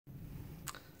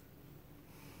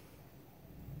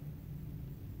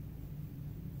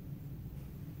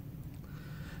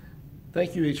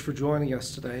Thank you each for joining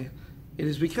us today. It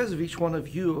is because of each one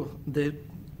of you that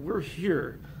we're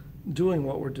here doing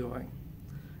what we're doing.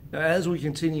 Now, as we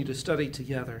continue to study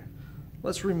together,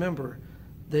 let's remember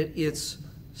that it's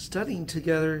studying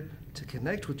together to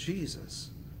connect with Jesus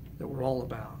that we're all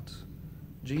about.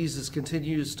 Jesus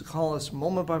continues to call us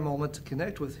moment by moment to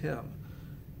connect with him.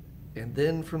 And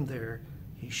then from there,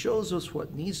 he shows us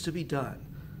what needs to be done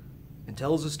and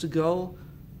tells us to go,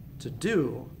 to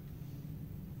do,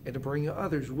 and to bring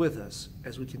others with us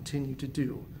as we continue to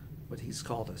do what he's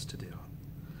called us to do.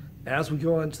 As we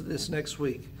go into this next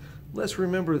week, let's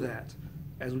remember that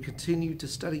as we continue to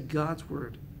study God's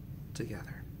Word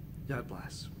together. God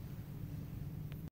bless.